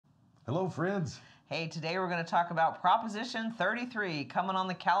Hello, friends. Hey, today we're going to talk about Proposition 33 coming on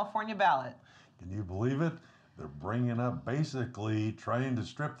the California ballot. Can you believe it? They're bringing up basically trying to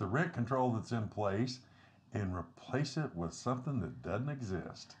strip the rent control that's in place and replace it with something that doesn't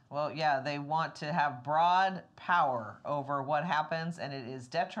exist. Well, yeah, they want to have broad power over what happens, and it is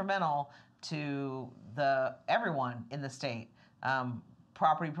detrimental to everyone in the state,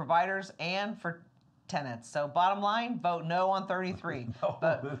 property providers and for tenants. So bottom line, vote no on 33. No,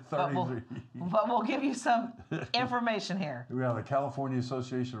 but 33. But we'll give you some information here. Yeah, the California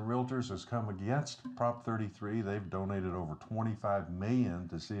Association of Realtors has come against Prop 33. They've donated over $25 million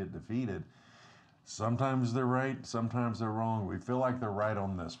to see it defeated. Sometimes they're right, sometimes they're wrong. We feel like they're right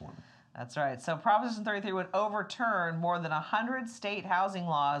on this one. That's right. So Proposition 33 would overturn more than 100 state housing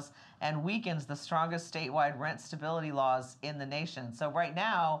laws and weakens the strongest statewide rent stability laws in the nation. So right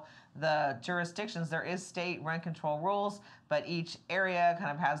now, the jurisdictions, there is state rent control rules, but each area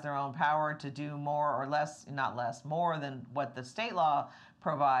kind of has their own power to do more or less, not less, more than what the state law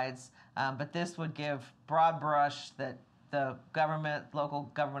provides. But this would give broad brush that the government, local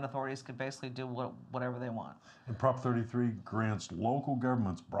government authorities could basically do whatever they want. And Prop 33 grants local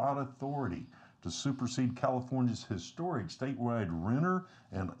governments broad authority to supersede California's historic statewide renter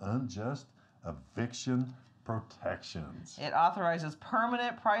and unjust eviction protections. It authorizes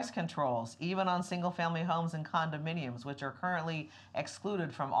permanent price controls, even on single-family homes and condominiums, which are currently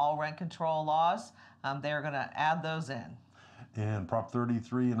excluded from all rent control laws. They're going to add those in. And Prop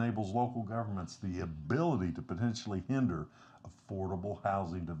 33 enables local governments the ability to potentially hinder affordable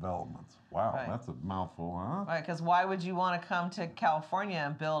housing developments. Wow, Right. That's a mouthful, huh? Right, because why would you want to come to California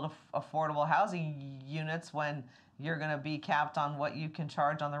and build affordable housing units when you're going to be capped on what you can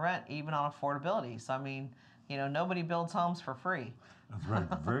charge on the rent, even on affordability? So, I mean, nobody builds homes for free. That's right.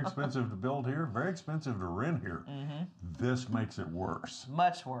 Very expensive to build here, very expensive to rent here. Mm-hmm. This makes it worse.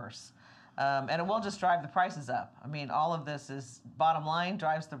 Much worse. And it will just drive the prices up. I mean, all of this is, bottom line,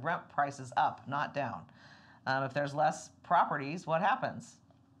 drives the rent prices up, not down. If there's less properties, what happens?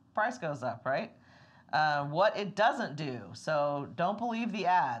 Price goes up, right? What it doesn't do. So don't believe the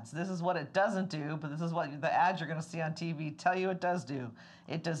ads. This is what it doesn't do, but this is what the ads you're going to see on TV tell you it does do.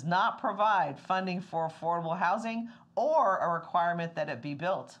 It does not provide funding for affordable housing or a requirement that it be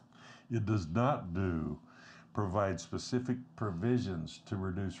built. It does not provide specific provisions to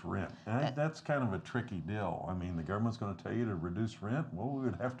reduce rent. And that's kind of a tricky deal. I mean, the government's going to tell you to reduce rent. Well, we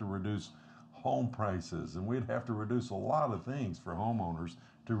would have to reduce home prices, and we'd have to reduce a lot of things for homeowners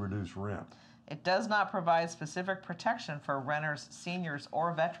to reduce rent. It does not provide specific protection for renters, seniors,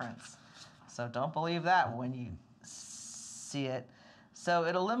 or veterans. So don't believe that when you see it. So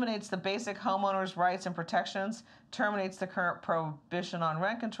it eliminates the basic homeowners' rights and protections, terminates the current prohibition on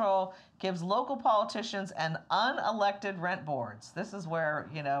rent control, gives local politicians and unelected rent boards. This is where,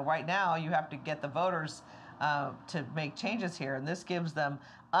 right now you have to get the voters to make changes here. And this gives them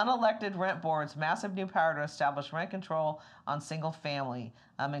unelected rent boards massive new power to establish rent control on single family,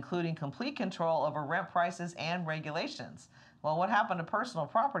 including complete control over rent prices and regulations. Well, what happened to personal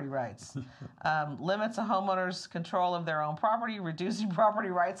property rights? Limits a homeowner's control of their own property, reducing property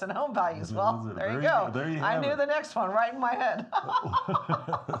rights and home values. Well, there you go. There you I have knew it. the next one right in my head.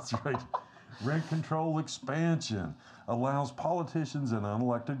 That's right. Rent control expansion allows politicians and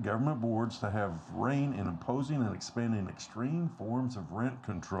unelected government boards to have reign in imposing and expanding extreme forms of rent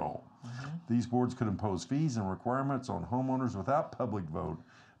control. Mm-hmm. These boards could impose fees and requirements on homeowners without public vote,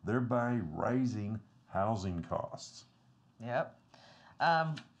 thereby raising housing costs. Yep.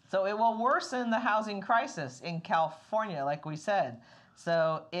 So it will worsen the housing crisis in California, like we said.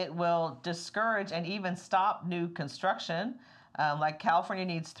 So it will discourage and even stop new construction. Like California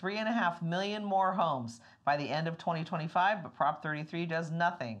needs 3.5 million more homes by the end of 2025, but Prop 33 does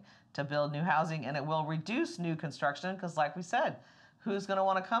nothing to build new housing, and it will reduce new construction because, like we said, who's going to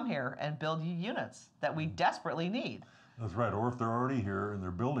want to come here and build units that we desperately need? That's right. Or if they're already here and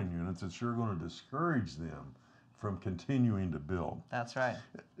they're building units, it's sure going to discourage them from continuing to build. That's right.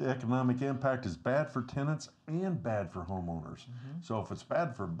 Economic impact is bad for tenants and bad for homeowners. Mm-hmm. So if it's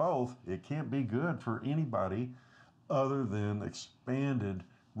bad for both, it can't be good for anybody other than expanded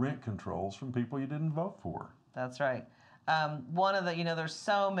rent controls from people you didn't vote for. That's right. One of the, there's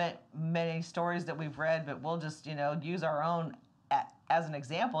so many stories that we've read, but we'll just, use our own as an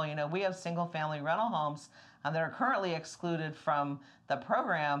example. We have single family rental homes that are currently excluded from the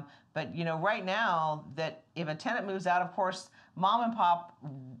program. But, right now that if a tenant moves out, of course, mom and pop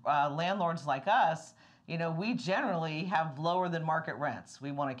landlords like us, we generally have lower than market rents.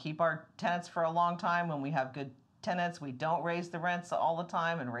 We want to keep our tenants for a long time. When we have good tenants, we don't raise the rents all the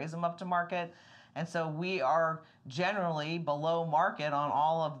time and raise them up to market. And so we are generally below market on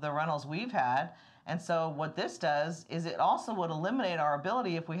all of the rentals we've had. And so what this does is it also would eliminate our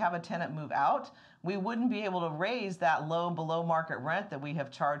ability, if we have a tenant move out, we wouldn't be able to raise that low below market rent that we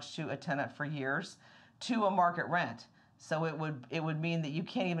have charged to a tenant for years to a market rent. So it would mean that you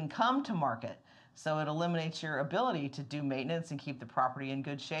can't even come to market. So it eliminates your ability to do maintenance and keep the property in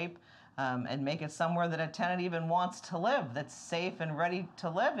good shape, and make it somewhere that a tenant even wants to live, that's safe and ready to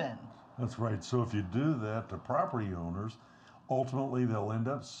live in. That's right. So if you do that to property owners, ultimately they'll end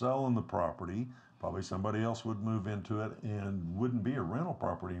up selling the property. Probably somebody else would move into it and wouldn't be a rental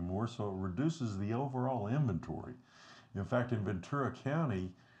property anymore, so it reduces the overall inventory. In fact, in Ventura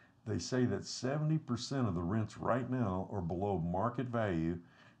County, they say that 70% of the rents right now are below market value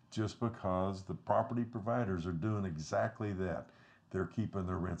just because the property providers are doing exactly that. They're keeping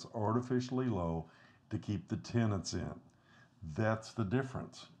their rents artificially low to keep the tenants in. That's the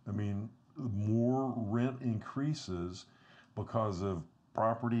difference. I mean, more rent increases because of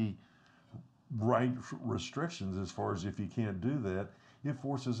property right restrictions. As far as if you can't do that, it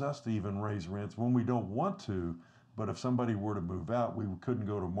forces us to even raise rents when we don't want to. But if somebody were to move out, we couldn't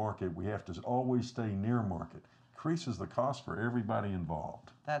go to market. We have to always stay near market. Increases the cost for everybody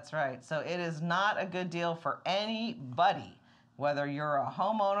involved. That's right. So it is not a good deal for anybody, whether you're a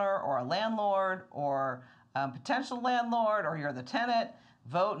homeowner or a landlord or a potential landlord or you're the tenant.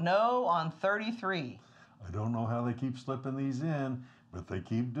 Vote no on 33. I don't know how they keep slipping these in, but they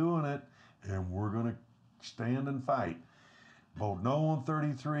keep doing it, and we're going to stand and fight. Vote no on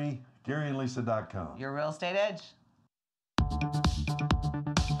 33, GaryandLisa.com. Your real estate edge.